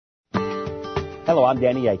Hello, I'm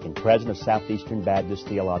Danny Aiken, President of Southeastern Baptist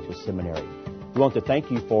Theological Seminary. We want to thank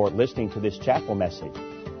you for listening to this chapel message.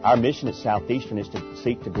 Our mission at Southeastern is to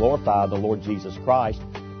seek to glorify the Lord Jesus Christ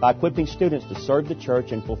by equipping students to serve the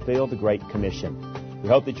church and fulfill the Great Commission. We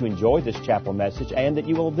hope that you enjoy this chapel message and that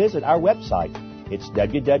you will visit our website. It's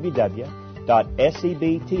www.sebts.edu.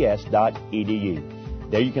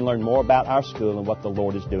 There you can learn more about our school and what the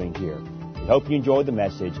Lord is doing here. We hope you enjoy the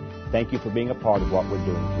message. Thank you for being a part of what we're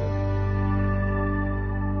doing here.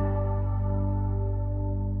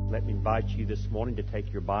 Let me invite you this morning to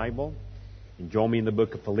take your Bible and join me in the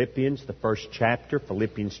book of Philippians, the first chapter,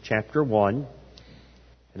 Philippians chapter 1.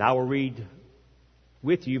 And I will read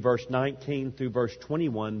with you verse 19 through verse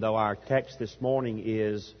 21, though our text this morning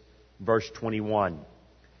is verse 21.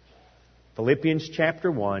 Philippians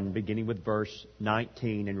chapter 1, beginning with verse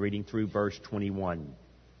 19 and reading through verse 21.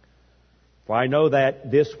 For I know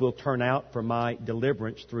that this will turn out for my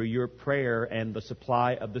deliverance through your prayer and the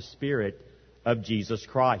supply of the Spirit of Jesus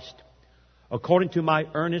Christ, according to my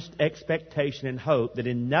earnest expectation and hope that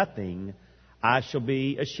in nothing I shall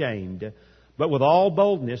be ashamed, but with all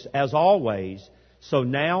boldness, as always, so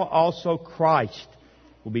now also Christ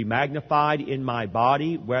will be magnified in my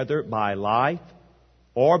body, whether by life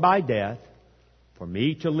or by death. For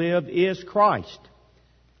me to live is Christ,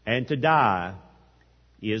 and to die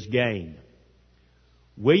is gain.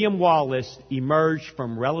 William Wallace emerged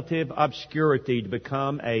from relative obscurity to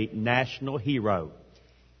become a national hero.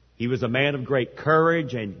 He was a man of great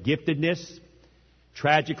courage and giftedness.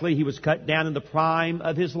 Tragically, he was cut down in the prime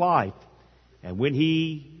of his life. And when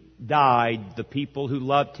he died, the people who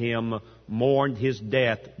loved him mourned his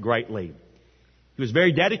death greatly. He was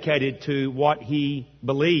very dedicated to what he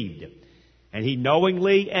believed. And he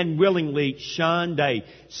knowingly and willingly shunned a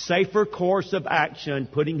safer course of action,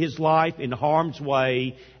 putting his life in harm's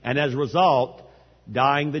way, and as a result,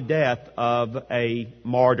 dying the death of a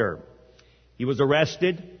martyr. He was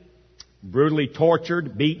arrested, brutally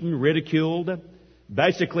tortured, beaten, ridiculed.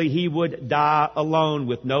 Basically, he would die alone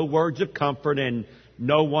with no words of comfort and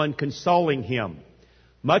no one consoling him.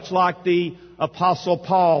 Much like the Apostle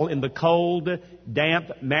Paul in the cold,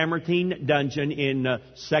 damp Mamertine dungeon in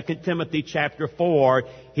 2 Timothy chapter 4,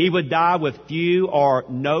 he would die with few or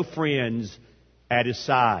no friends at his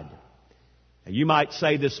side. And you might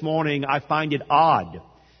say this morning, I find it odd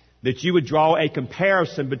that you would draw a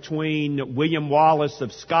comparison between William Wallace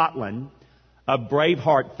of Scotland, of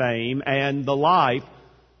Braveheart fame, and the life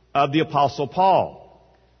of the Apostle Paul.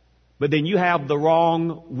 But then you have the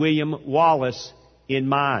wrong William Wallace in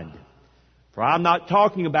mind. For I'm not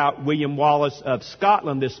talking about William Wallace of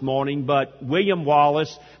Scotland this morning, but William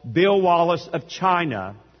Wallace, Bill Wallace of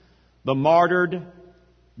China, the martyred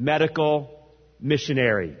medical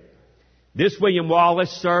missionary. This William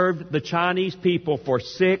Wallace served the Chinese people for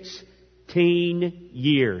 16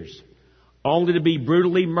 years, only to be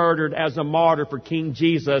brutally murdered as a martyr for King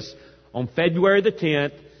Jesus on February the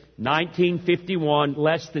 10th, 1951,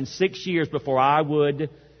 less than 6 years before I would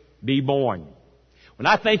be born. When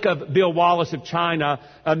I think of Bill Wallace of China,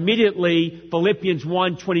 immediately Philippians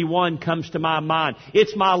 1:21 comes to my mind.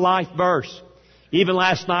 It's my life verse. Even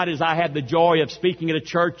last night as I had the joy of speaking at a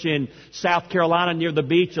church in South Carolina near the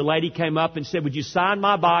beach, a lady came up and said, would you sign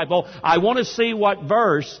my Bible? I want to see what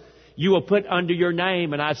verse you will put under your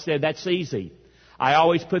name. And I said, that's easy. I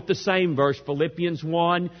always put the same verse, Philippians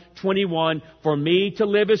 1:21, for me to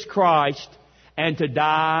live is Christ and to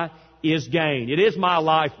die is gain. It is my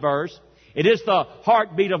life verse. It is the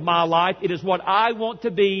heartbeat of my life. It is what I want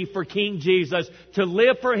to be for King Jesus. To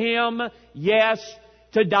live for Him, yes,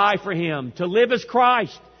 to die for Him. To live is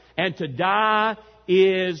Christ, and to die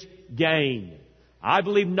is gain. I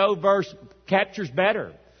believe no verse captures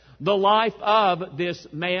better the life of this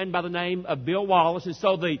man by the name of Bill Wallace. And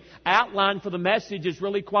so the outline for the message is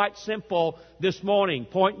really quite simple this morning.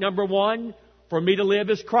 Point number 1, for me to live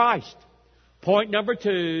is Christ. Point number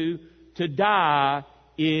 2, to die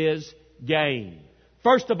is gain.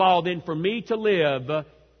 First of all, then, for me to live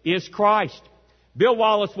is Christ. Bill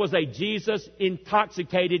Wallace was a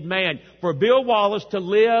Jesus-intoxicated man. For Bill Wallace, to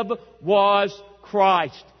live was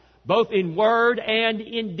Christ. Both in word and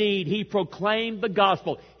in deed, he proclaimed the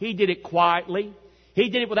gospel. He did it quietly. He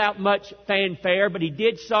did it without much fanfare, but he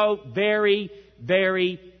did so very,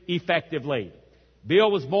 very effectively.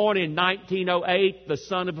 Bill was born in 1908, the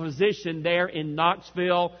son of a physician there in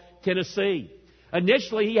Knoxville, Tennessee.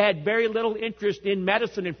 Initially, he had very little interest in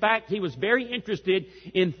medicine. In fact, he was very interested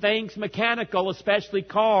in things mechanical, especially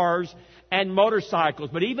cars and motorcycles.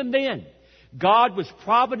 But even then, God was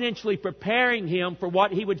providentially preparing him for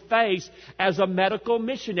what he would face as a medical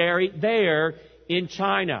missionary there in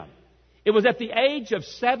China. It was at the age of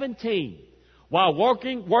 17 while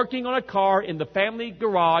working on a car in the family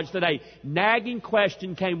garage, that a nagging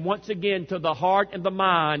question came once again to the heart and the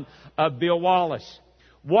mind of Bill Wallace.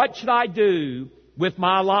 What should I do with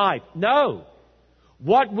my life? No.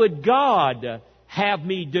 What would God have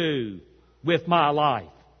me do with my life?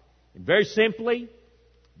 And very simply,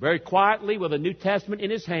 very quietly, with a New Testament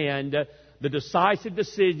in his hand, the decisive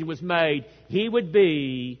decision was made. He would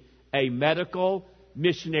be a medical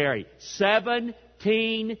missionary.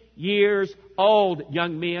 17 years old,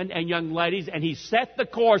 young men and young ladies, and he set the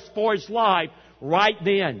course for his life right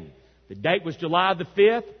then. The date was July the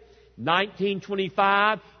 5th,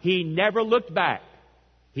 1925. He never looked back.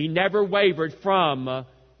 He never wavered from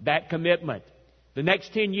that commitment. The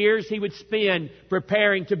next 10 years he would spend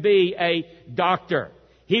preparing to be a doctor.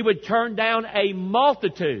 He would turn down a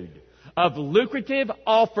multitude of lucrative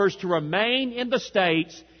offers to remain in the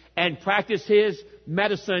States and practice his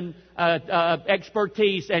medicine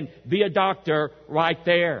expertise and be a doctor right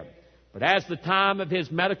there. But as the time of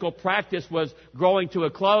his medical practice was growing to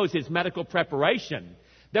a close, his medical preparation,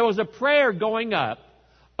 there was a prayer going up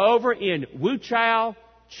over in Wuchao,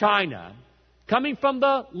 China, coming from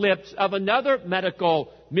the lips of another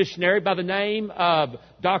medical missionary by the name of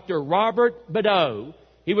Dr. Robert Bedeau.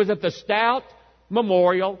 He was at the Stout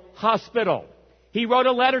Memorial Hospital. He wrote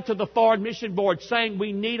a letter to the Foreign Mission Board saying,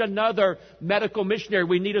 we need another medical missionary.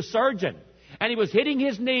 We need a surgeon. And he was hitting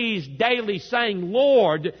his knees daily saying,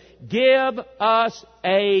 Lord, give us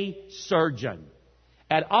a surgeon.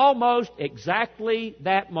 At almost exactly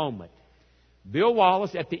that moment, Bill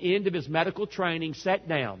Wallace, at the end of his medical training, sat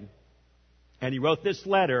down and he wrote this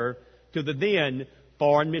letter to the then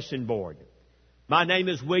Foreign Mission Board. My name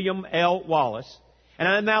is William L. Wallace, and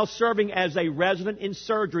I am now serving as a resident in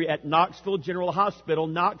surgery at Knoxville General Hospital,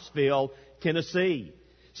 Knoxville, Tennessee.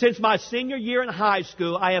 Since my senior year in high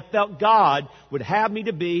school, I have felt God would have me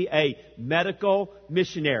to be a medical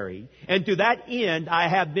missionary, and to that end, I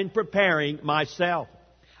have been preparing myself.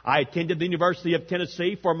 I attended the University of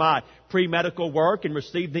Tennessee for my pre-medical work and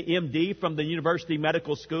received the MD from the University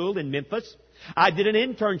Medical School in Memphis. I did an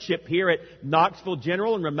internship here at Knoxville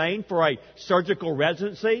General and remained for a surgical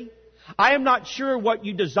residency. I am not sure what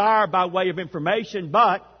you desire by way of information,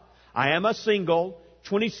 but I am a single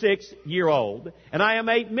 26-year-old, and I am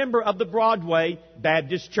a member of the Broadway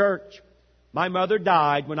Baptist Church. My mother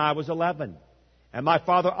died when I was 11, and my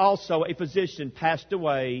father, also a physician, passed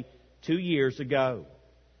away 2 years ago.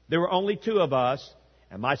 There were only two of us,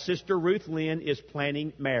 and my sister Ruth Lynn is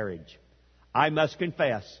planning marriage. I must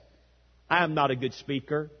confess, I am not a good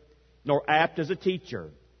speaker, nor apt as a teacher,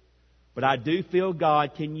 but I do feel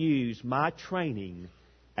God can use my training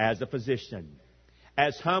as a physician.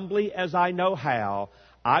 As humbly as I know how,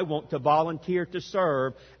 I want to volunteer to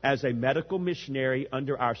serve as a medical missionary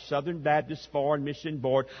under our Southern Baptist Foreign Mission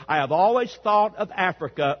Board. I have always thought of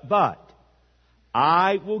Africa, but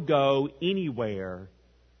I will go anywhere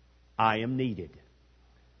I am needed.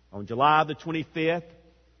 On July the 25th,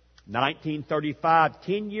 1935,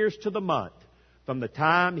 10 years to the month from the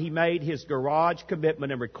time he made his garage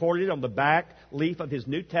commitment and recorded it on the back leaf of his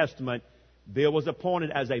New Testament, Bill was appointed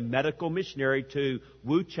as a medical missionary to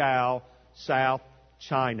Wuchao, South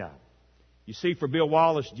China. You see, for Bill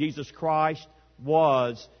Wallace, Jesus Christ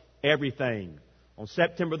was everything. On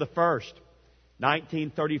September the 1st,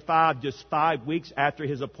 1935, just 5 weeks after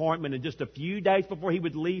his appointment and just a few days before he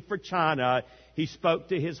would leave for China, he spoke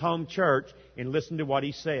to his home church and listened to what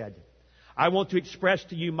he said. I want to express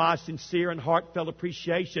to you my sincere and heartfelt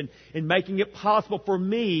appreciation in making it possible for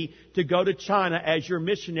me to go to China as your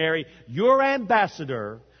missionary, your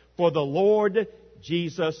ambassador for the Lord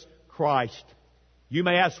Jesus Christ. You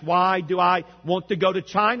may ask, why do I want to go to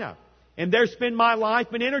China and there spend my life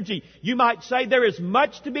and energy? You might say there is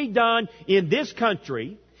much to be done in this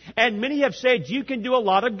country, and many have said you can do a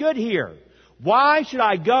lot of good here. Why should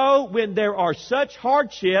I go when there are such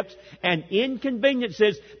hardships and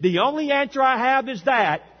inconveniences? The only answer I have is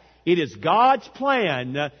that it is God's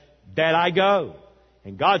plan that I go.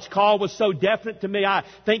 And God's call was so definite to me, I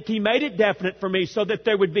think He made it definite for me so that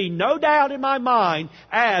there would be no doubt in my mind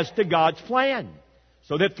as to God's plan.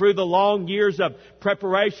 So that through the long years of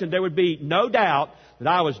preparation, there would be no doubt that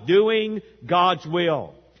I was doing God's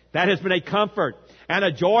will. That has been a comfort and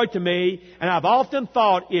a joy to me. And I've often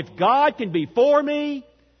thought, if God can be for me,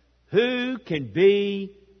 who can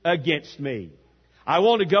be against me? I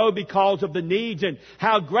want to go because of the needs, and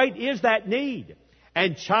how great is that need.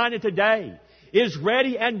 And China today is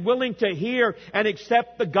ready and willing to hear and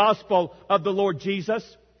accept the gospel of the Lord Jesus.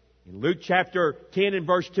 In Luke chapter 10 and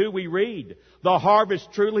verse 2 we read, the harvest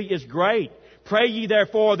truly is great. Pray ye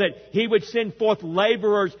therefore that He would send forth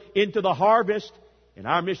laborers into the harvest. In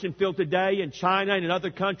our mission field today in China and in other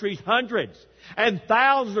countries, hundreds and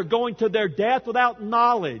thousands are going to their death without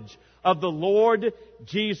knowledge of the Lord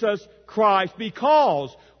Jesus Christ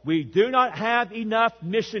because we do not have enough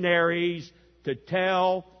missionaries to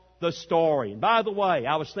tell the story. And by the way,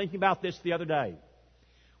 I was thinking about this the other day.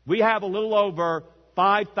 We have a little over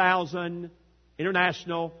 5,000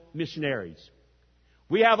 international missionaries.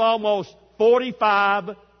 We have almost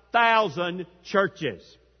 45,000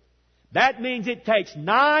 churches. That means it takes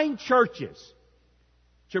 9 churches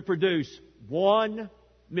to produce 1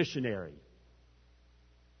 missionary.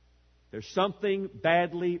 There's something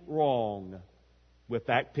badly wrong with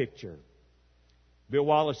that picture. Bill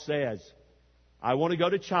Wallace says, I want to go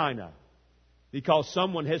to China because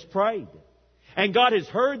someone has prayed. And God has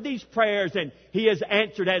heard these prayers and He has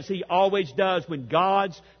answered as He always does when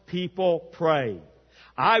God's people pray.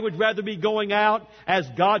 I would rather be going out as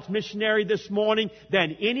God's missionary this morning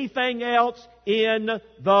than anything else in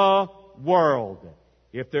the world.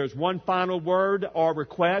 If there's one final word or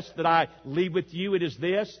request that I leave with you, it is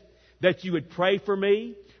this, that you would pray for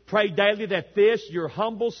me. Pray daily that this, your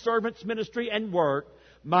humble servant's ministry and work,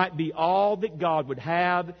 might be all that God would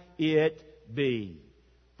have it be.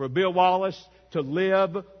 For Bill Wallace, to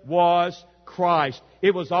live was Christ.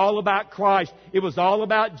 It was all about Christ. It was all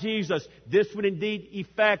about Jesus. This would indeed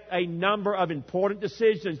effect a number of important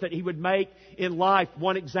decisions that he would make in life.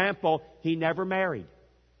 One example, he never married.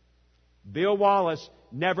 Bill Wallace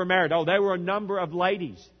never married. Oh, there were a number of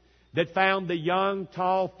ladies that found the young,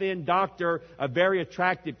 tall, thin doctor a very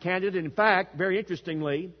attractive candidate. In fact, very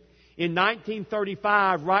interestingly, in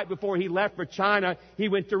 1935, right before he left for China, he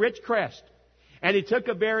went to Ridgecrest. And he took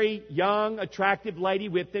a very young, attractive lady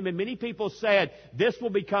with him. And many people said, this will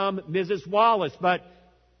become Mrs. Wallace. But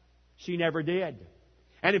she never did.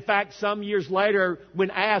 And in fact, some years later, when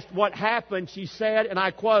asked what happened, she said, and I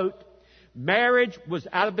quote, marriage was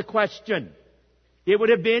out of the question. It would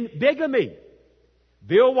have been bigamy.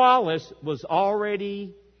 Bill Wallace was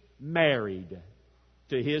already married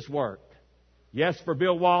to his work. Yes, for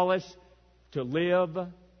Bill Wallace, to live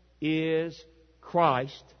is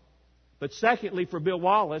Christ. But secondly, for Bill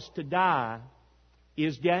Wallace, to die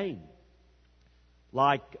is gain.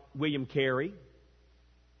 Like William Carey,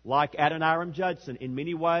 like Adoniram Judson, in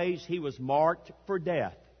many ways he was marked for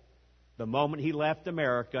death the moment he left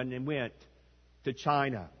America and went to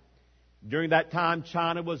China. During that time,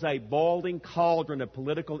 China was a boiling cauldron of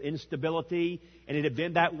political instability, and it had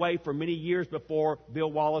been that way for many years before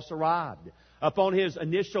Bill Wallace arrived. Upon his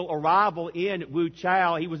initial arrival in Wu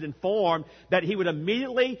Chao, he was informed that he would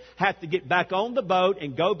immediately have to get back on the boat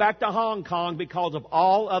and go back to Hong Kong because of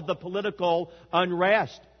all of the political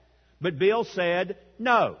unrest. But Bill said,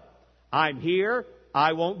 no, I'm here,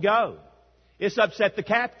 I won't go. This upset the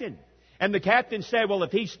captain. And the captain said, well,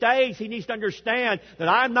 if he stays, he needs to understand that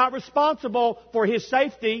I'm not responsible for his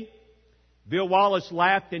safety. Bill Wallace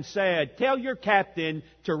laughed and said, tell your captain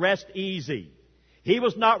to rest easy. He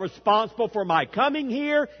was not responsible for my coming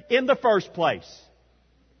here in the first place.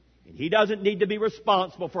 And he doesn't need to be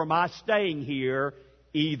responsible for my staying here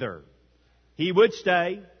either. He would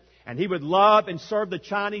stay, and he would love and serve the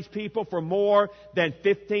Chinese people for more than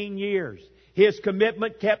 15 years. His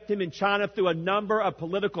commitment kept him in China through a number of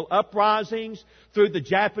political uprisings, through the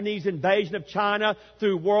Japanese invasion of China,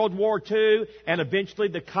 through World War II, and eventually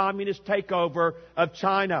the communist takeover of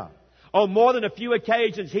China. On more than a few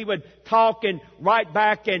occasions, he would talk and write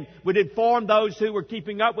back and would inform those who were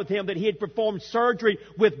keeping up with him that he had performed surgery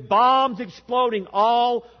with bombs exploding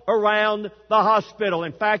all around the hospital.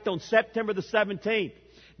 In fact, on September the 17th,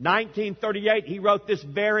 1938, he wrote this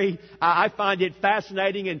very, I find it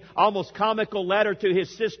fascinating and almost comical letter to his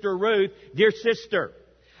sister Ruth. Dear sister,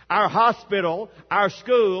 our hospital, our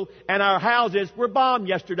school, and our houses were bombed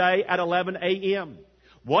yesterday at 11 a.m.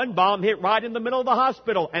 One bomb hit right in the middle of the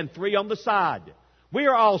hospital and 3 on the side. We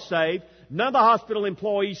are all saved. None of the hospital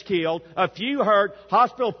employees killed. A few hurt.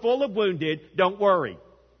 Hospital full of wounded. Don't worry.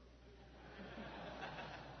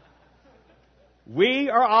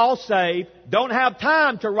 We are all saved. Don't have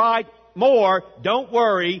time to write more. Don't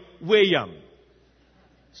worry, William.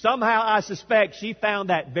 Somehow I suspect she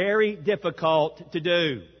found that very difficult to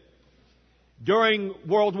do. During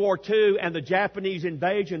World War II and the Japanese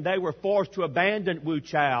invasion, they were forced to abandon Wu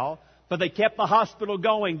Chao, but they kept the hospital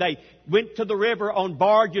going. They went to the river on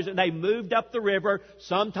barges and they moved up the river,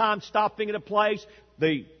 sometimes stopping at a place.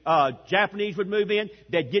 The Japanese would move in,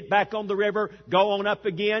 they'd get back on the river, go on up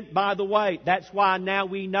again. By the way, that's why now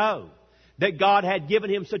we know that God had given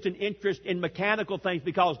him such an interest in mechanical things,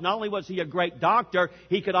 because not only was he a great doctor,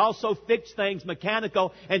 he could also fix things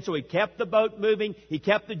mechanical. And so he kept the boat moving. He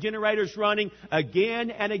kept the generators running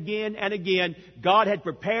again and again and again. God had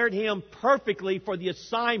prepared him perfectly for the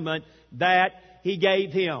assignment that he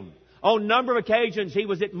gave him. On a number of occasions, he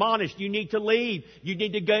was admonished, you need to leave. You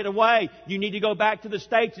need to get away. You need to go back to the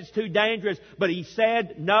States. It's too dangerous. But he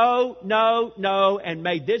said, no, no, no, and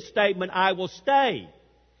made this statement, I will stay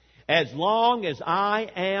as long as I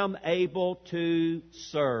am able to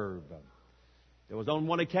serve. There was on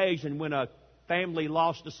one occasion when a family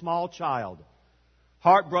lost a small child.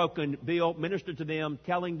 Heartbroken, Bill ministered to them,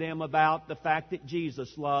 telling them about the fact that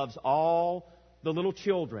Jesus loves all the little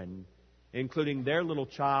children, including their little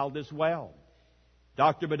child as well.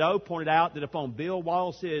 Dr. Badeau pointed out that upon Bill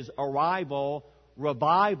Wallace's arrival,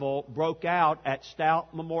 revival broke out at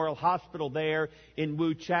Stout Memorial Hospital there in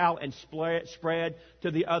Wu Chau and spread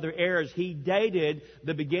to the other areas. He dated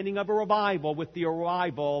the beginning of a revival with the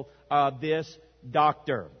arrival of this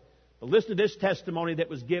doctor. But listen to this testimony that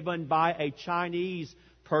was given by a Chinese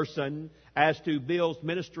person as to Bill's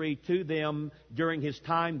ministry to them during his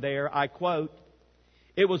time there. I quote,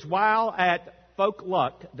 "It was while at Folk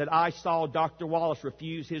Luck that I saw Dr. Wallace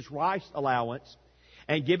refuse his rice allowance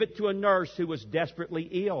and give it to a nurse who was desperately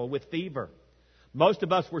ill with fever. Most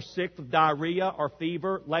of us were sick with diarrhea or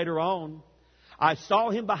fever later on. I saw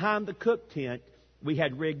him behind the cook tent we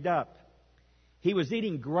had rigged up. He was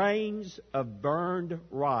eating grains of burned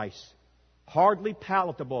rice, hardly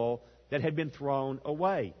palatable, that had been thrown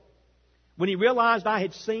away. When he realized I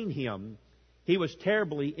had seen him, he was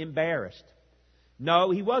terribly embarrassed.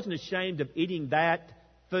 No, he wasn't ashamed of eating that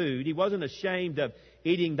food. He wasn't ashamed of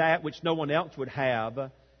eating that which no one else would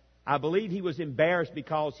have. I believe he was embarrassed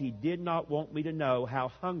because he did not want me to know how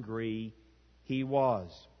hungry he was.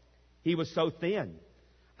 He was so thin.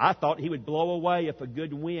 I thought he would blow away if a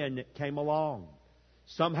good wind came along.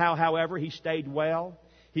 Somehow, however, he stayed well.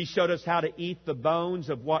 He showed us how to eat the bones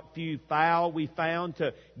of what few fowl we found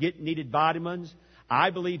to get needed vitamins. I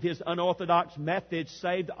believe his unorthodox methods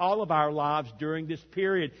saved all of our lives during this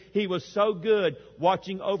period. He was so good,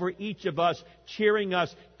 watching over each of us, cheering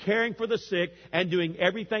us, caring for the sick, and doing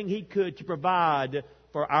everything he could to provide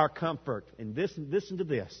for our comfort." And listen to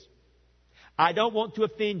this. "I don't want to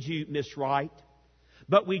offend you, Miss Wright,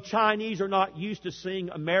 but we Chinese are not used to seeing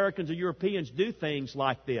Americans or Europeans do things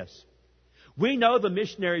like this. We know the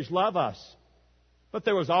missionaries love us, but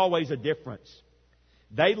there was always a difference.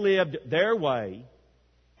 They lived their way,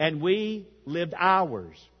 and we lived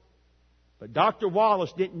ours. But Dr.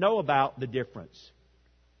 Wallace didn't know about the difference.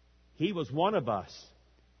 He was one of us.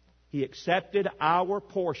 He accepted our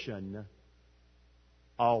portion,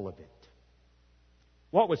 all of it."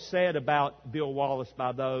 What was said about Bill Wallace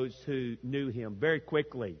by those who knew him? Very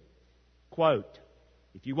quickly, quote,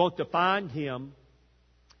 "If you want to find him,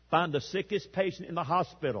 find the sickest patient in the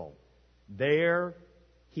hospital. There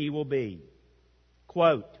he will be."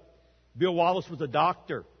 Quote, Bill Wallace was a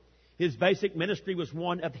doctor. His basic ministry was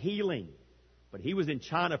one of healing. But he was in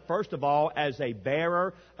China, first of all, as a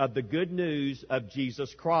bearer of the good news of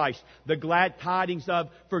Jesus Christ, the glad tidings of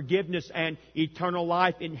forgiveness and eternal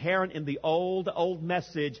life inherent in the old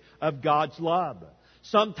message of God's love.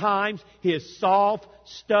 Sometimes his soft,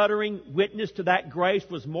 stuttering witness to that grace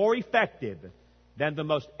was more effective than the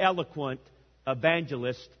most eloquent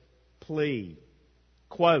evangelist plea.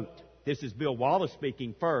 Quote, this is Bill Wallace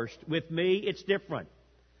speaking first, "With me, it's different.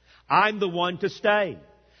 I'm the one to stay.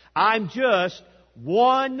 I'm just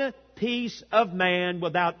one piece of man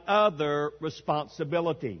without other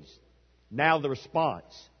responsibilities." Now the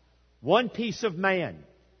response. One piece of man.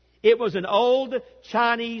 It was an old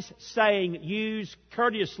Chinese saying used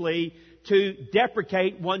courteously to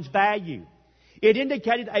deprecate one's value. It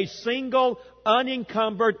indicated a single,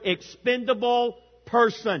 unencumbered, expendable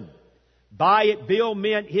person. By it, Bill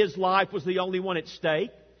meant his life was the only one at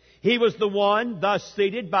stake. He was the one thus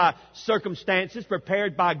seated by circumstances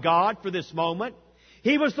prepared by God for this moment.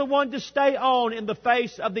 He was the one to stay on in the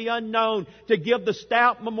face of the unknown, to give the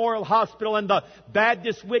Stout Memorial Hospital and the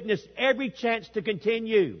Baptist Witness every chance to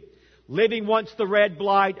continue, living once the red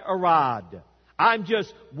blight arrived. I'm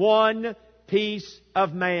just one piece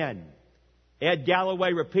of man. Ed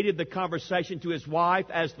Galloway repeated the conversation to his wife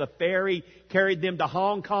as the ferry carried them to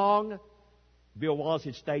Hong Kong. Bill Wallace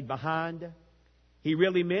had stayed behind. He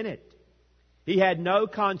really meant it. He had no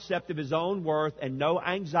concept of his own worth and no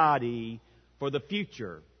anxiety for the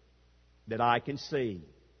future that I can see.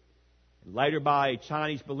 And later by a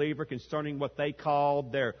Chinese believer concerning what they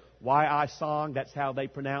called their Y.I. song, that's how they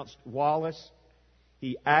pronounced Wallace,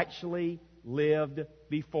 he actually lived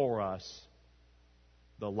before us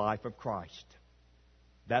the life of Christ.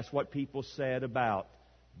 That's what people said about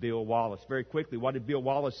Bill Wallace. Very quickly, what did Bill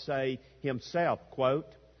Wallace say himself? Quote,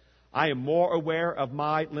 "I am more aware of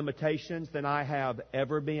my limitations than I have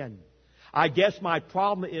ever been. I guess my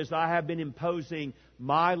problem is I have been imposing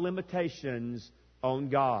my limitations on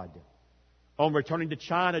God." On returning to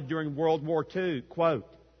China during World War II, quote,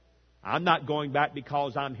 "I'm not going back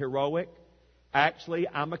because I'm heroic. Actually,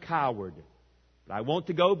 I'm a coward. But I want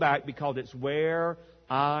to go back because it's where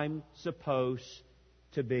I'm supposed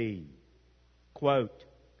to be." Quote,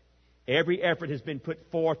 "Every effort has been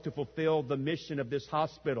put forth to fulfill the mission of this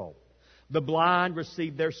hospital. The blind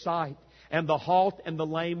receive their sight, and the halt and the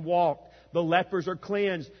lame walk. The lepers are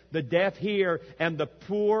cleansed, the deaf hear, and the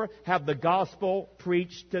poor have the gospel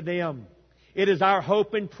preached to them. It is our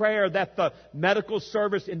hope and prayer that the medical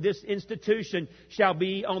service in this institution shall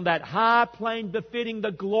be on that high plane befitting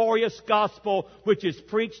the glorious gospel which is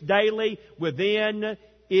preached daily within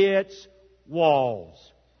its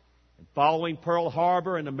walls." And following Pearl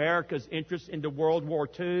Harbor and America's interest into World War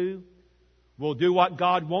II, we'll do what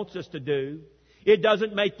God wants us to do. It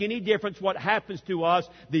doesn't make any difference what happens to us.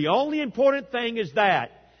 The only important thing is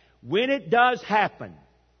that when it does happen,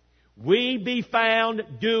 we be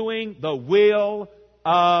found doing the will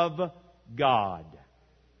of God.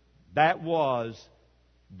 That was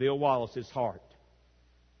Bill Wallace's heart.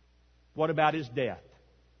 What about his death?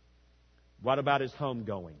 What about his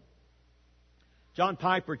homegoing? John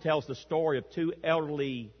Piper tells the story of two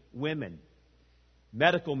elderly women,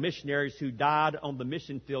 medical missionaries who died on the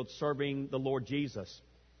mission field serving the Lord Jesus.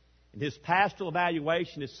 And his pastoral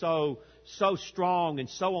evaluation is so strong and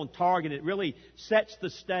so on target. It really sets the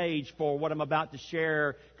stage for what I'm about to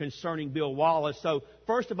share concerning Bill Wallace. So,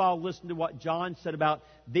 first of all, listen to what John said about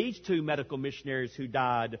these two medical missionaries who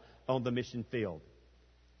died on the mission field.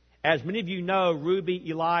 As many of you know, Ruby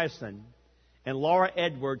Eliason and Laura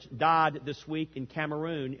Edwards died this week in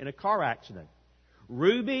Cameroon in a car accident.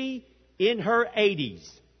 Ruby in her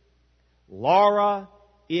 80s. Laura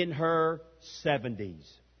in her 70s.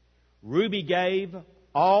 Ruby gave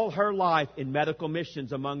all her life in medical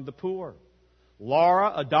missions among the poor.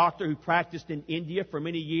 Laura, a doctor who practiced in India for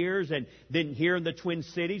many years and then here in the Twin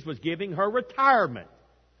Cities, was giving her retirement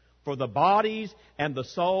for the bodies and the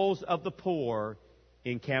souls of the poor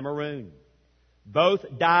in Cameroon.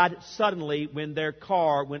 Both died suddenly when their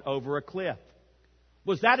car went over a cliff.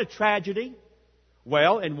 Was that a tragedy?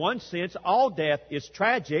 Well, in one sense, all death is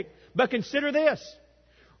tragic, but consider this.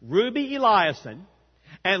 Ruby Eliason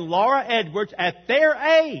and Laura Edwards, at their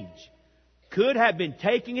age, could have been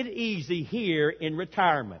taking it easy here in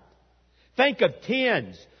retirement. Think of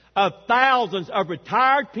tens of thousands of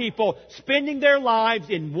retired people spending their lives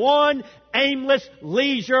in one aimless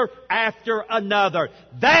leisure after another.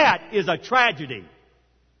 That is a tragedy.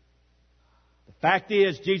 The fact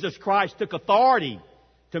is, Jesus Christ took authority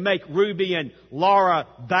to make Ruby and Laura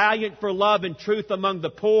valiant for love and truth among the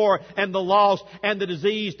poor and the lost and the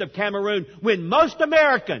diseased of Cameroon, when most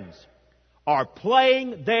Americans are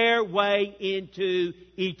playing their way into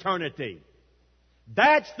eternity.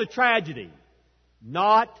 That's the tragedy,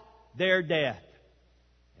 not their death.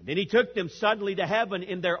 And then He took them suddenly to heaven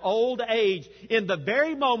in their old age, in the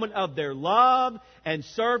very moment of their love and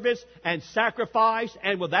service and sacrifice,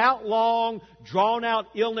 and without long, drawn-out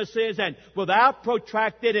illnesses, and without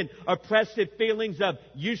protracted and oppressive feelings of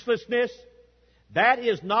uselessness. That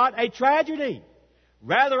is not a tragedy.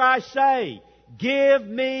 Rather, I say, give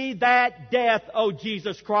me that death, O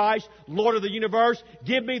Jesus Christ, Lord of the universe.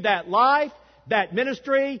 Give me that life, that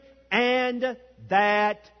ministry, and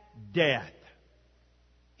that death.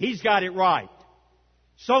 He's got it right.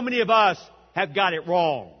 So many of us have got it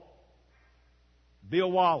wrong.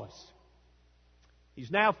 Bill Wallace. He's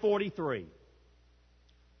now 43.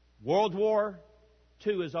 World War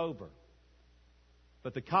II is over.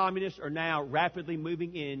 But the communists are now rapidly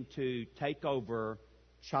moving in to take over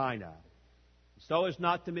China. So as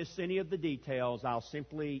not to miss any of the details, I'll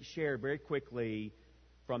simply share very quickly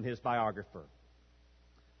from his biographer.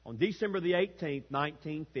 On December the 18th,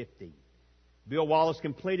 1950, Bill Wallace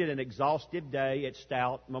completed an exhaustive day at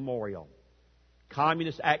Stout Memorial.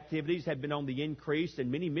 Communist activities had been on the increase,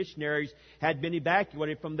 and many missionaries had been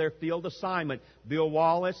evacuated from their field assignment. Bill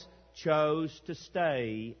Wallace chose to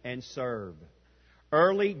stay and serve.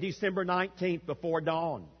 Early December 19th, before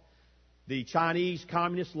dawn, the Chinese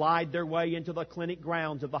communists lied their way into the clinic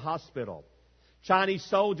grounds of the hospital. Chinese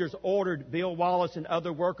soldiers ordered Bill Wallace and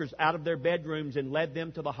other workers out of their bedrooms and led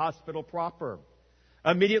them to the hospital proper.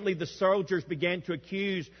 Immediately, the soldiers began to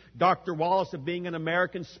accuse Dr. Wallace of being an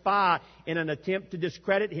American spy in an attempt to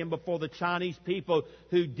discredit him before the Chinese people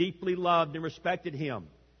who deeply loved and respected him.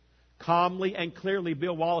 Calmly and clearly,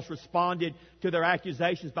 Bill Wallace responded to their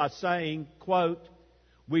accusations by saying, quote,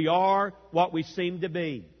 "We are what we seem to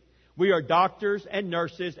be. We are doctors and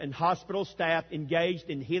nurses and hospital staff engaged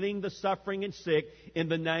in healing the suffering and sick in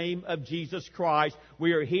the name of Jesus Christ.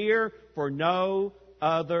 We are here for no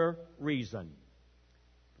other reason."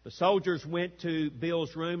 The soldiers went to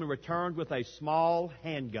Bill's room and returned with a small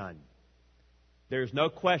handgun. There's no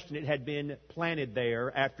question it had been planted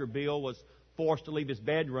there after Bill was forced to leave his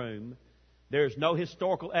bedroom. There's no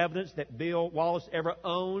historical evidence that Bill Wallace ever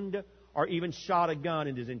owned or even shot a gun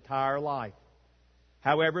in his entire life.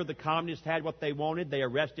 However, the communists had what they wanted. They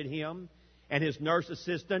arrested him, and his nurse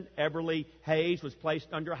assistant, Everly Hayes, was placed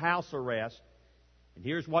under house arrest. And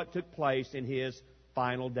here's what took place in his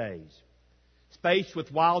final days. Faced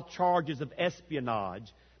with wild charges of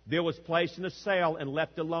espionage, Bill was placed in a cell and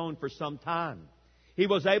left alone for some time. He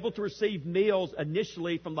was able to receive meals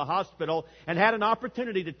initially from the hospital and had an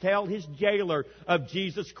opportunity to tell his jailer of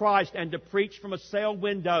Jesus Christ and to preach from a cell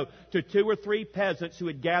window to 2 or 3 peasants who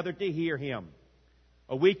had gathered to hear him.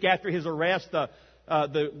 A week after his arrest,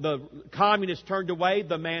 the communists turned away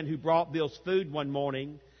the man who brought Bill's food one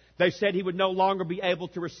morning. They said he would no longer be able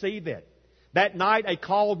to receive it. That night, a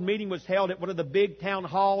called meeting was held at one of the big town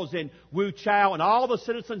halls in Wu Chao, and all the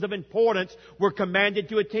citizens of importance were commanded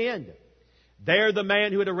to attend. There, the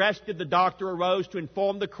man who had arrested the doctor arose to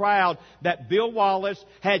inform the crowd that Bill Wallace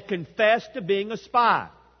had confessed to being a spy.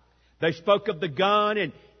 They spoke of the gun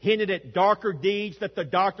and hinted at darker deeds that the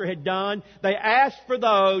doctor had done. They asked for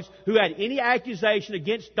those who had any accusation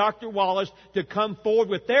against Dr. Wallace to come forward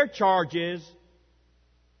with their charges.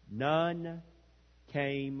 None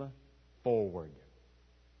came forward.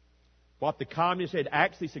 What the communists had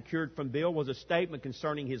actually secured from Bill was a statement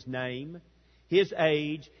concerning his name, his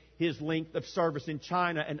age, his length of service in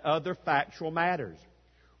China, and other factual matters.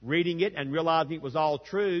 Reading it and realizing it was all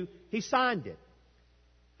true, he signed it.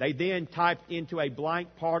 They then typed into a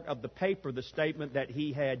blank part of the paper the statement that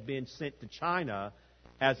he had been sent to China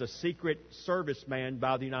as a secret serviceman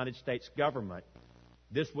by the United States government.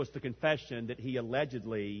 This was the confession that he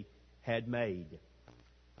allegedly had made.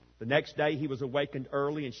 The next day he was awakened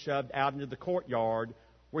early and shoved out into the courtyard,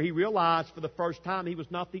 where he realized for the first time he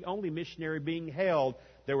was not the only missionary being held.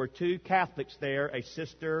 There were 2 Catholics there, a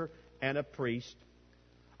sister and a priest.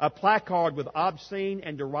 A placard with obscene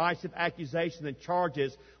and derisive accusations and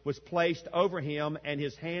charges was placed over him, and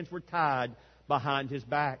his hands were tied behind his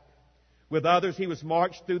back. With others, he was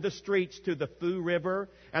marched through the streets to the Fu River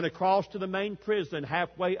and across to the main prison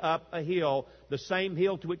halfway up a hill, the same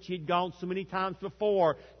hill to which he'd gone so many times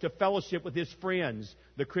before to fellowship with his friends,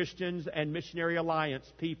 the Christians and Missionary Alliance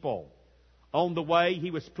people. On the way,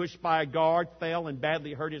 he was pushed by a guard, fell, and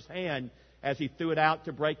badly hurt his hand. As he threw it out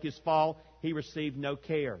to break his fall, he received no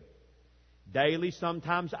care. Daily,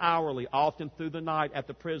 sometimes hourly, often through the night at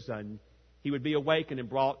the prison, he would be awakened and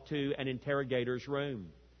brought to an interrogator's room.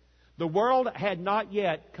 The world had not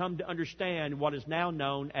yet come to understand what is now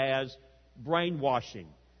known as brainwashing.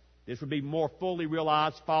 This would be more fully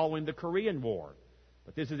realized following the Korean War.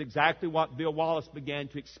 But this is exactly what Bill Wallace began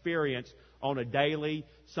to experience on a daily,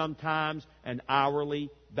 sometimes an hourly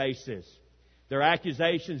basis. Their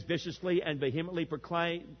accusations viciously and vehemently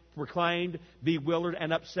proclaimed, bewildered,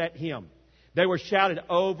 and upset him. They were shouted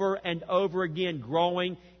over and over again,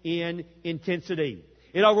 growing in intensity.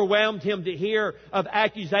 It overwhelmed him to hear of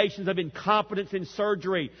accusations of incompetence in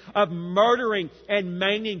surgery, of murdering and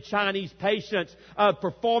maiming Chinese patients, of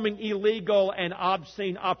performing illegal and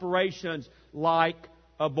obscene operations like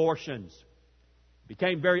abortions. It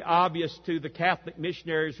became very obvious to the Catholic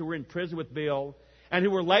missionaries who were in prison with Bill and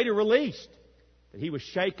who were later released that he was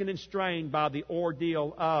shaken and strained by the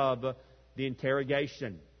ordeal of the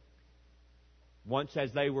interrogation. Once,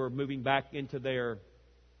 as they were moving back into their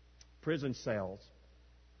prison cells,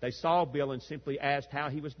 they saw Bill and simply asked how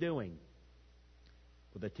he was doing.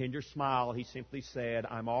 With a tender smile, he simply said,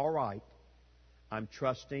 "I'm all right. I'm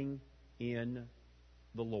trusting in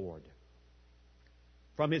the Lord."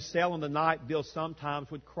 From his cell in the night, Bill sometimes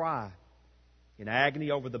would cry in agony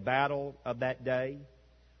over the battle of that day.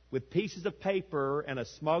 With pieces of paper and a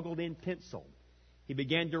smuggled-in pencil, he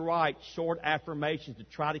began to write short affirmations to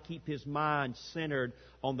try to keep his mind centered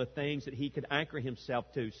on the things that he could anchor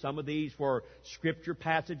himself to. Some of these were scripture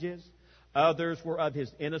passages. Others were of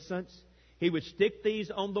his innocence. He would stick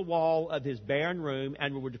these on the wall of his barren room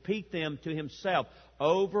and would repeat them to himself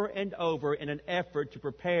over and over in an effort to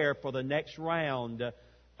prepare for the next round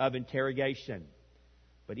of interrogation.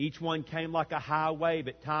 But each one came like a high wave.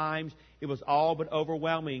 At times, it was all but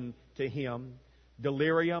overwhelming to him.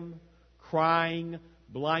 Delirium, crying,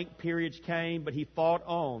 blank periods came, but he fought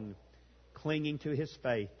on, clinging to his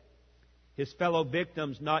faith. His fellow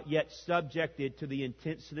victims, not yet subjected to the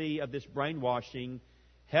intensity of this brainwashing,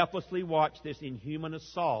 helplessly watched this inhuman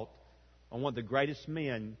assault on one of the greatest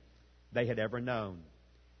men they had ever known.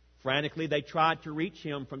 Frantically, they tried to reach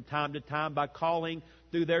him from time to time by calling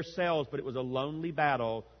through their cells, but it was a lonely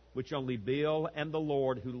battle which only Bill and the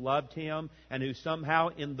Lord, who loved him and who somehow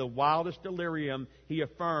in the wildest delirium he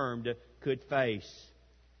affirmed could face.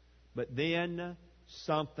 But then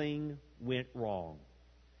something went wrong.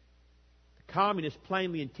 The communists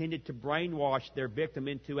plainly intended to brainwash their victim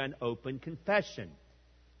into an open confession,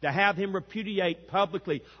 to have him repudiate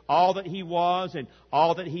publicly all that he was and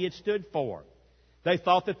all that he had stood for. They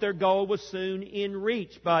thought that their goal was soon in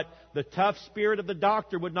reach, but the tough spirit of the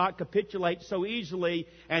doctor would not capitulate so easily,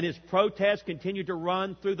 and his protests continued to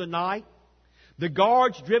run through the night. The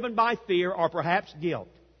guards, driven by fear or perhaps guilt,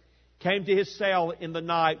 came to his cell in the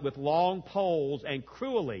night with long poles and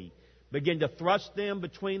cruelly began to thrust them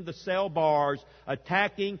between the cell bars,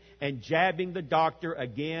 attacking and jabbing the doctor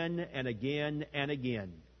again and again and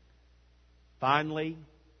again. Finally,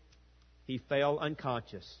 he fell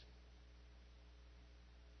unconscious.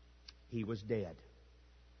 He was dead.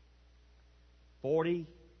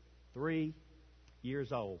 43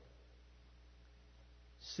 years old.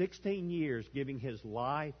 16 years giving his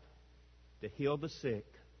life to heal the sick.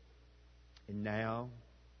 And now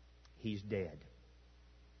he's dead.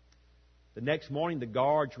 The next morning, the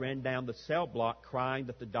guards ran down the cell block crying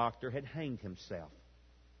that the doctor had hanged himself.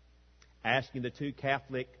 Asking the two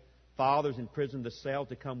Catholic fathers in prison in the cell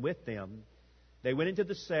to come with them, they went into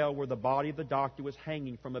the cell where the body of the doctor was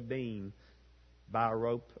hanging from a beam by a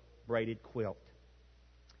rope-braided quilt.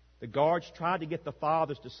 The guards tried to get the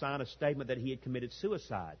fathers to sign a statement that he had committed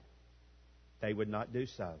suicide. They would not do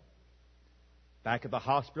so. Back at the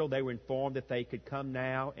hospital, they were informed that they could come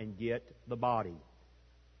now and get the body.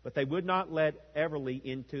 But they would not let Everly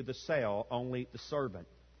into the cell, only the servant.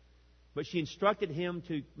 But she instructed him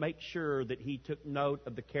to make sure that he took note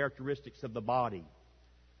of the characteristics of the body.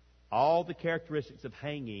 All the characteristics of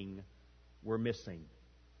hanging were missing.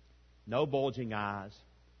 No bulging eyes,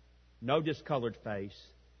 no discolored face,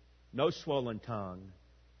 no swollen tongue.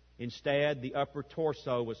 Instead, the upper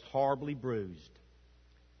torso was horribly bruised.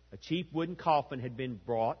 A cheap wooden coffin had been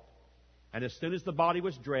brought, and as soon as the body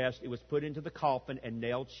was dressed, it was put into the coffin and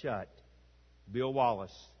nailed shut. Bill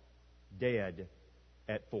Wallace, dead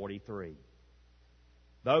at 43.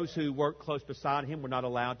 Those who worked close beside him were not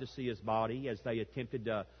allowed to see his body as they attempted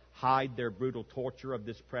to hide their brutal torture of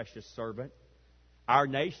this precious servant. Our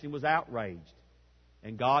nation was outraged,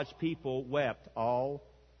 and God's people wept all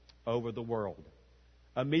over the world.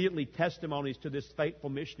 Immediately, testimonies to this faithful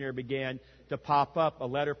missionary began to pop up. A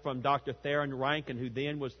letter from Dr. Theron Rankin, who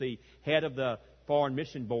then was the head of the Foreign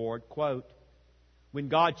Mission Board, quote, "When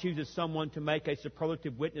God chooses someone to make a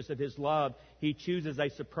superlative witness of His love, He chooses a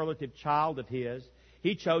superlative child of His.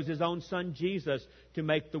 He chose His own Son, Jesus, to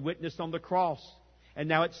make the witness on the cross. And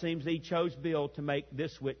now it seems that He chose Bill to make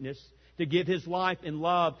this witness, to give his life in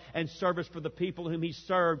love and service for the people whom he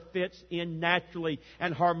served fits in naturally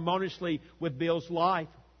and harmoniously with Bill's life.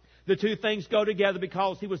 The two things go together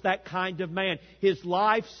because he was that kind of man. His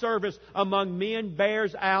life service among men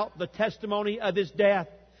bears out the testimony of his death.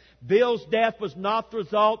 Bill's death was not the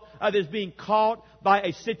result of his being caught by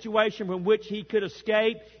a situation from which he could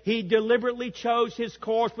escape. He deliberately chose his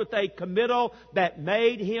course with a committal that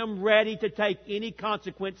made him ready to take any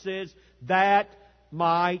consequences that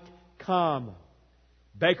might come."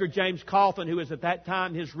 Baker James Coffin, who was at that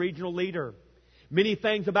time his regional leader. Many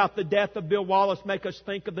things about the death of Bill Wallace make us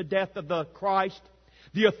think of the death of the Christ.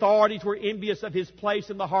 The authorities were envious of his place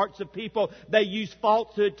in the hearts of people. They used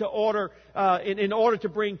falsehood in order to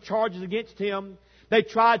bring charges against him. They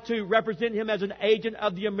tried to represent him as an agent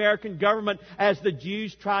of the American government, as the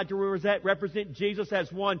Jews tried to represent Jesus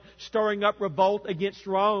as one stirring up revolt against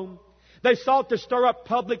Rome. They sought to stir up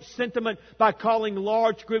public sentiment by calling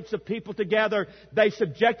large groups of people together. They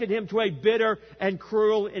subjected him to a bitter and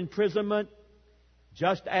cruel imprisonment.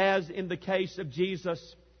 Just as in the case of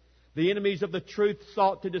Jesus, the enemies of the truth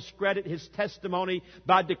sought to discredit his testimony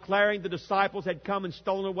by declaring the disciples had come and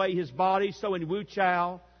stolen away his body. So in Wu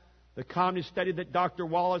Chao, the communists stated that Dr.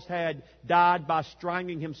 Wallace had died by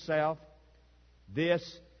strangling himself.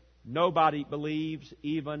 This nobody believes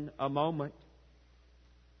even a moment.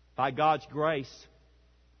 By God's grace,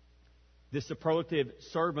 this superlative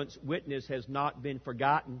servant's witness has not been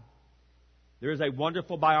forgotten. There is a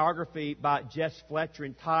wonderful biography by Jess Fletcher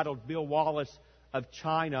entitled "Bill Wallace of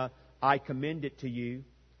China, I Commend It to You."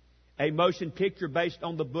 A motion picture based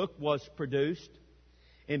on the book was produced.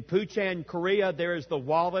 In Puchan, Korea, there is the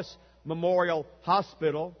Wallace Memorial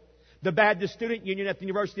Hospital. The Baptist Student Union at the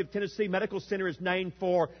University of Tennessee Medical Center is named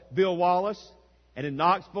for Bill Wallace. And in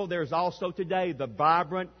Knoxville, there is also today the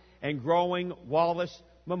vibrant and growing Wallace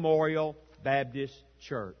Memorial Baptist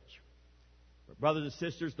Church. But brothers and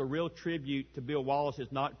sisters, the real tribute to Bill Wallace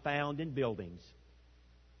is not found in buildings,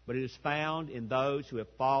 but it is found in those who have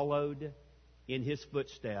followed in his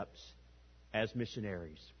footsteps as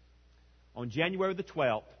missionaries. On January the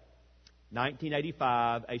 12th,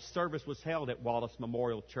 1985, a service was held at Wallace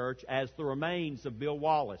Memorial Church as the remains of Bill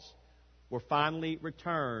Wallace were finally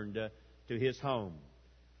returned to his home.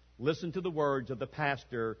 Listen to the words of the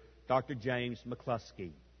pastor, Dr. James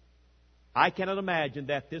McCluskey. I cannot imagine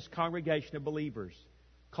that this congregation of believers,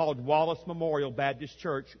 called Wallace Memorial Baptist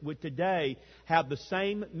Church, would today have the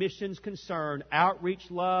same missions concern, outreach,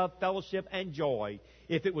 love, fellowship, and joy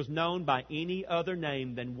if it was known by any other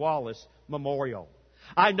name than Wallace Memorial.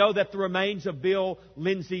 I know that the remains of Bill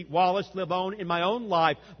Lindsay Wallace live on in my own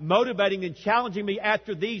life, motivating and challenging me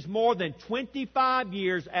after these more than 25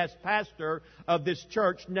 years as pastor of this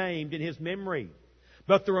church named in his memory.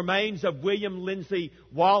 But the remains of William Lindsay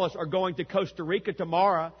Wallace are going to Costa Rica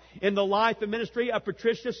tomorrow in the life and ministry of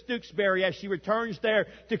Patricia Stooksbury as she returns there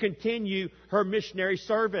to continue her missionary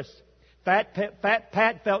service. Fat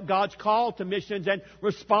Pat felt God's call to missions and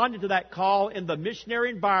responded to that call in the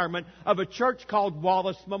missionary environment of a church called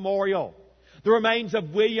Wallace Memorial. The remains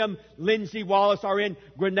of William Lindsay Wallace are in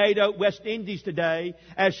Grenada, West Indies today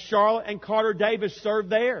as Charlotte and Carter Davis serve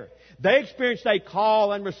there. They experienced a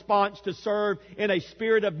call and response to serve in a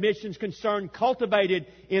spirit of missions concern cultivated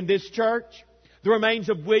in this church. The remains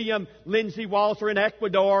of William Lindsay Wallace are in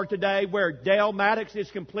Ecuador today, where Dale Maddox is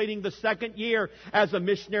completing the second year as a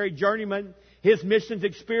missionary journeyman. His missions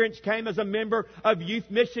experience came as a member of youth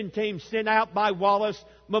mission teams sent out by Wallace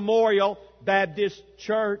Memorial Baptist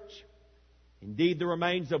Church. Indeed, the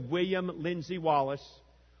remains of William Lindsay Wallace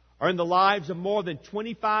are in the lives of more than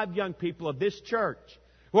 25 young people of this church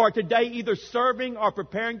who are today either serving or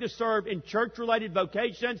preparing to serve in church-related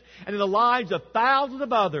vocations, and in the lives of thousands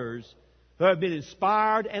of others who have been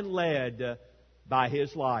inspired and led by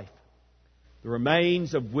his life. The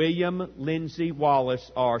remains of William Lindsay Wallace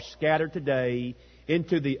are scattered today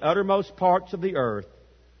into the uttermost parts of the earth,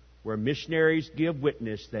 where missionaries give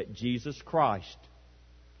witness that Jesus Christ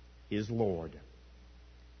is Lord.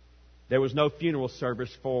 There was no funeral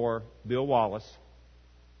service for Bill Wallace.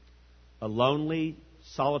 A lonely,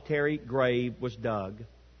 solitary grave was dug.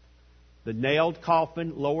 The nailed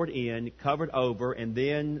coffin lowered in, covered over, and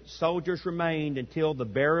then soldiers remained until the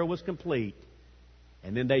burial was complete.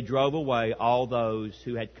 And then they drove away all those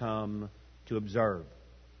who had come to observe.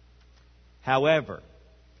 However,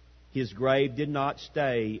 his grave did not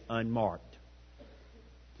stay unmarked.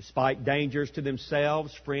 Despite dangers to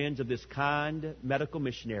themselves, friends of this kind medical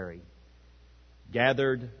missionary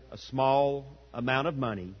gathered a small amount of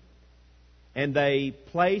money, and they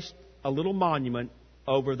placed a little monument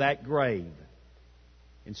over that grave.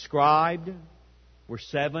 Inscribed were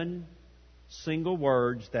 7 single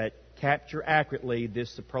words that capture accurately this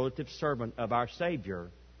superlative servant of our Savior.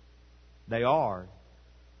 They are,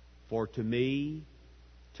 "For to me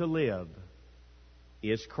to live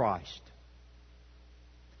is Christ."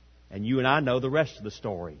 And you and I know the rest of the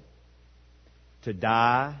story. To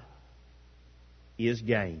die is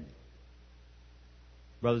gain.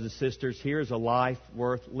 Brothers and sisters, here is a life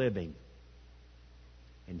worth living.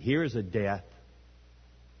 And here is a death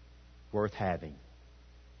worth having.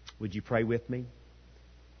 Would you pray with me?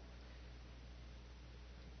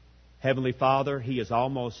 Heavenly Father, He has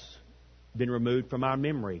almost been removed from our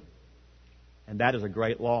memory. And that is a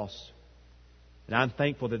great loss. And I'm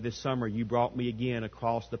thankful that this summer you brought me again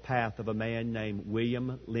across the path of a man named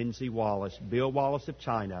William Lindsay Wallace, Bill Wallace of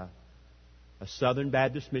China, a Southern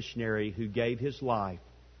Baptist missionary who gave his life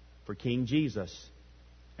for King Jesus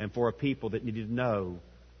and for a people that needed to know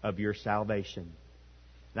of your salvation.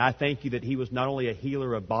 And I thank you that he was not only a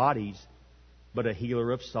healer of bodies, but a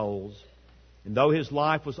healer of souls. And though his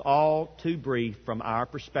life was all too brief from our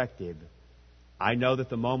perspective, I know that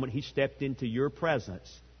the moment he stepped into your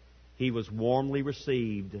presence, he was warmly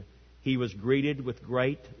received. He was greeted with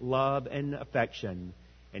great love and affection.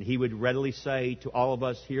 And he would readily say to all of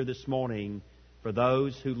us here this morning, for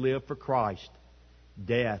those who live for Christ,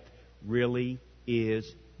 death really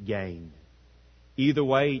is gain. Either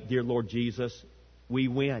way, dear Lord Jesus, we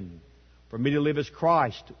win. For me to live as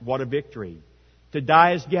Christ, what a victory. To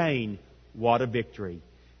die as gain, what a victory.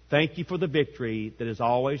 Thank you for the victory that is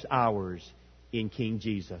always ours in King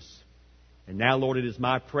Jesus. And now, Lord, it is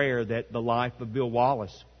my prayer that the life of Bill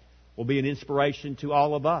Wallace will be an inspiration to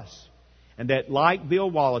all of us. And that, like Bill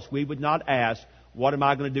Wallace, we would not ask, what am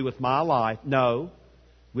I going to do with my life? No.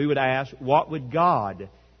 we would ask, what would God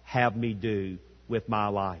have me do with my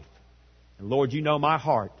life? And Lord, you know my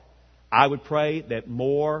heart. I would pray that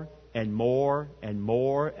more and more and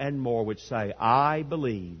more and more would say, I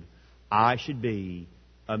believe I should be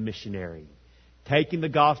a missionary. Taking the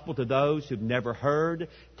gospel to those who've never heard,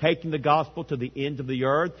 taking the gospel to the ends of the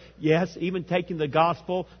earth, yes, even taking the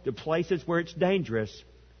gospel to places where it's dangerous,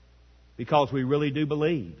 because we really do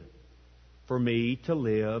believe, for me to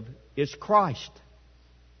live is Christ,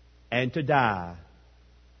 and to die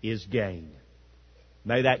is gain.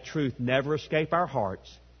 May that truth never escape our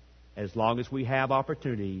hearts as long as we have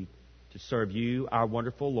opportunity to serve you, our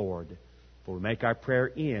wonderful Lord. For we make our prayer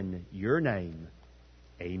in your name.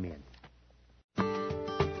 Amen.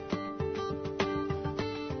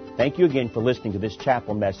 Thank you again for listening to this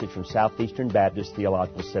chapel message from Southeastern Baptist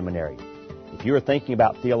Theological Seminary. If you are thinking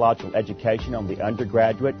about theological education on the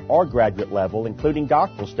undergraduate or graduate level, including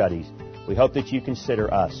doctoral studies, we hope that you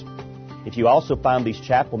consider us. If you also find these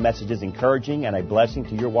chapel messages encouraging and a blessing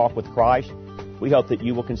to your walk with Christ, we hope that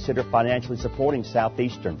you will consider financially supporting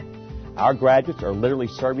Southeastern. Our graduates are literally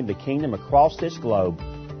serving the kingdom across this globe,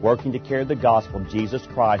 working to carry the gospel of Jesus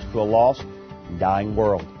Christ to a lost and dying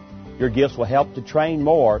world. Your gifts will help to train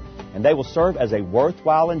more, and they will serve as a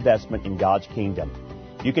worthwhile investment in God's kingdom.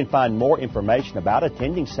 You can find more information about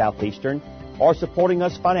attending Southeastern or supporting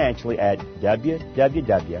us financially at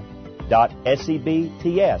www.sebts.edu.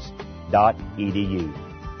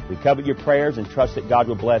 We covet your prayers and trust that God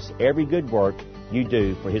will bless every good work you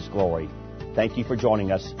do for His glory. Thank you for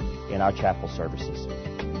joining us in our chapel services.